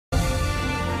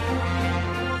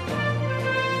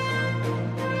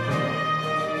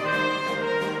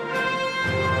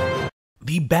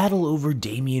The battle over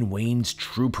Damian Wayne's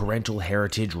true parental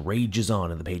heritage rages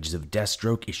on in the pages of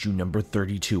Deathstroke issue number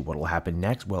 32. What'll happen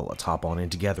next? Well, let's hop on in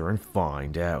together and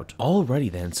find out.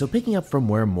 Alrighty then, so picking up from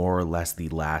where more or less the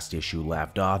last issue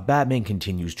left off, Batman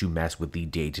continues to mess with the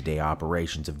day-to-day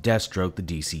operations of Deathstroke, the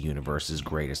DC Universe's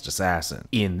greatest assassin.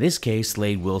 In this case,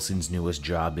 Slade Wilson's newest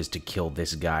job is to kill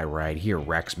this guy right here,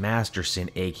 Rex Masterson,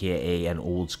 aka an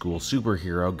old-school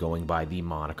superhero going by the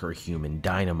moniker Human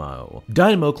Dynamo.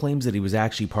 Dynamo claims that he was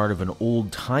actually part of an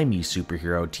old-timey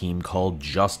superhero team called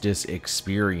Justice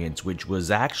Experience, which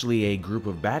was actually a group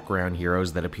of background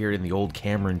heroes that appeared in the old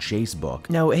Cameron Chase book.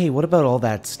 Now, hey, what about all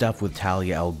that stuff with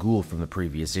Talia al Ghul from the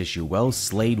previous issue? Well,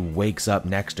 Slade wakes up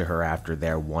next to her after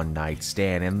their one-night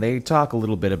stand, and they talk a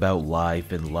little bit about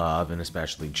life and love, and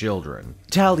especially children.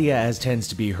 Talia, as tends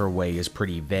to be her way, is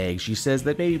pretty vague. She says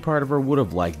that maybe part of her would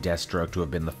have liked Deathstroke to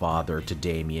have been the father to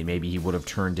Damian. Maybe he would have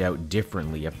turned out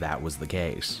differently if that was the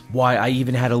case. Why, I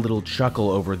even had a little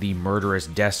chuckle over the murderous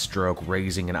Deathstroke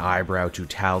raising an eyebrow to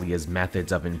Talia's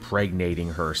methods of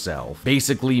impregnating herself.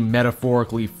 Basically,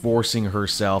 metaphorically forcing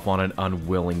herself on an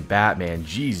unwilling Batman.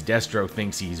 Geez, Deathstroke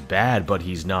thinks he's bad, but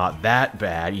he's not that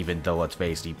bad, even though, let's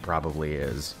face it, he probably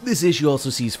is. This issue also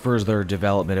sees further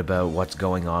development about what's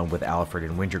going on with Alfred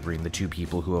and Wintergreen, the two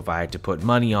people who, if I had to put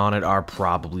money on it, are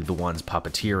probably the ones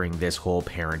puppeteering this whole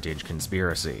parentage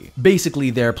conspiracy. Basically,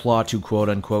 their plot to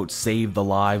quote-unquote save the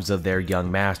lives of their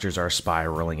young masters are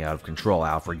spiraling out of control.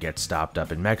 Alfred gets stopped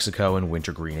up in Mexico, and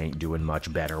Wintergreen ain't doing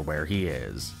much better where he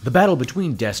is. The battle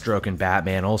between Deathstroke and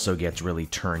Batman also gets really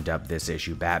turned up this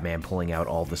issue, Batman pulling out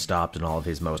all the stops and all of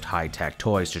his most high-tech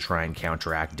toys to try and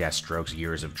counteract Deathstroke's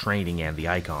years of training and the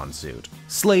Icon suit.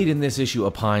 Slade in this issue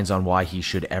opines on why he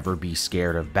should ever be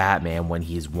scared of Batman when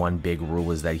his one big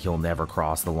rule is that he'll never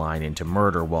cross the line into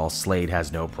murder, while Slade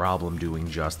has no problem doing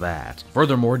just that.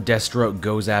 Furthermore, Deathstroke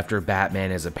goes after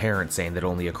Batman as a parent, saying that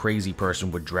only a crazy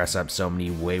person would dress up so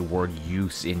many wayward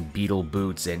youths in beetle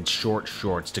boots and short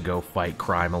shorts to go fight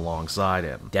crime alongside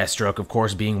him. Deathstroke, of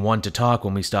course, being one to talk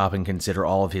when we stop and consider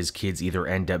all of his kids either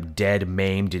end up dead,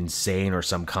 maimed, insane, or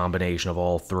some combination of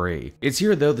all three. It's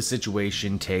here, though, the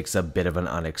situation takes a bit of an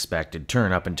unexpected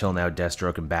turn. Up until now,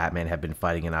 Deathstroke and Batman have been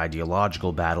fighting an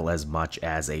ideological battle as much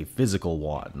as a physical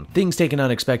one. Things take an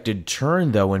unexpected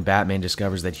turn, though, when Batman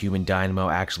discovers that Human Dynamo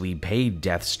actually paid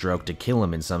Deathstroke to kill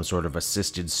him in some sort of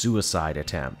assisted suicide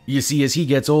attempt. You see, as he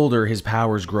gets older, his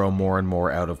powers grow more and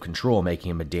more out of control,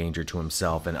 making him a danger to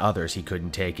himself and others. He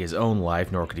couldn't take his own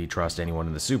life, nor could he trust anyone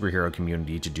in the superhero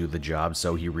community to do the job,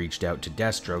 so he reached out to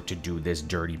Deathstroke to do this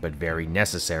dirty but very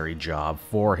necessary job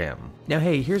for him. Now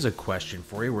hey, here's a question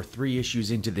for you. We're 3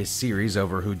 issues into this series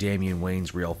over who Damian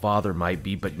Wayne's real father might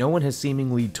be, but no one has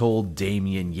seemingly told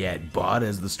Damian yet. But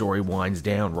as the story winds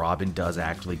down, Robin does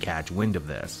actually catch wind of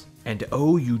this. And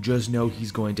oh, you just know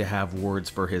he's going to have words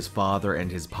for his father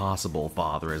and his possible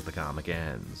father as the comic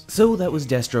ends. So that was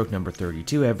Deathstroke number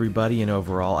 32, everybody, and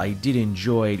overall I did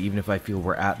enjoy it, even if I feel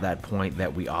we're at that point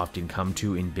that we often come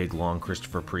to in big long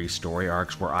Christopher Priest story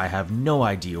arcs where I have no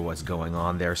idea what's going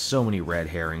on. There's so many red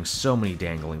herrings, so many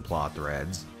dangling plot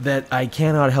threads, that I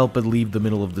cannot help but leave the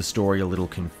middle of the story a little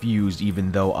confused,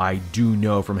 even though I do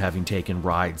know from having taken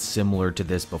rides similar to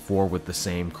this before with the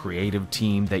same creative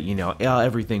team that, you know,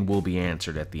 everything will be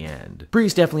answered at the end.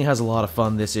 Priest definitely has a lot of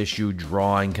fun this issue,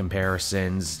 drawing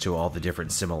comparisons to all the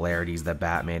different similarities that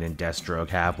Batman and Deathstroke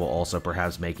have, while also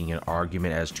perhaps making an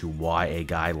argument as to why a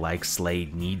guy like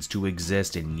Slade needs to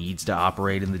exist and needs to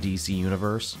operate in the DC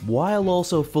universe, while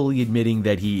also fully admitting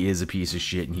that he is a piece of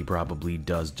shit and he probably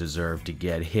does deserve to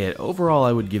get hit. Overall,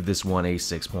 I would give this one a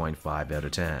 6.5 out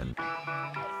of 10.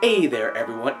 Hey there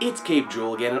everyone, it's Cape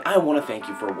Jewel again, and I want to thank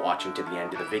you for watching to the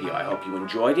end of the video. I hope you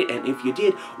enjoyed it, and if you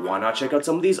did, why not check out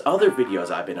some of these other videos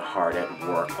I've been hard at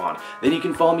work on. Then you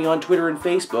can follow me on Twitter and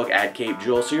Facebook at Cape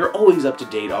Jewel, so you're always up to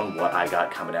date on what I got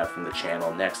coming out from the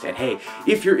channel next. And hey,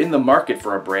 if you're in the market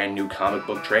for a brand new comic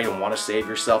book trade and want to save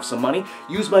yourself some money,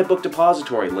 use my book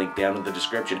depository link down in the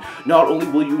description. Not only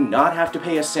will you not have to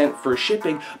pay a cent for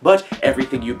shipping, but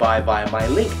everything you buy via my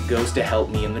link goes to help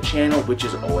me in the channel, which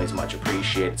is always much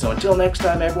appreciated. So until next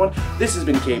time, everyone, this has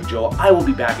been Cape Joel. I will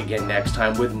be back again next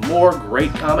time with more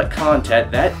great comic content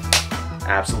that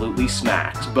absolutely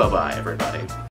smacks. Bye-bye, everybody.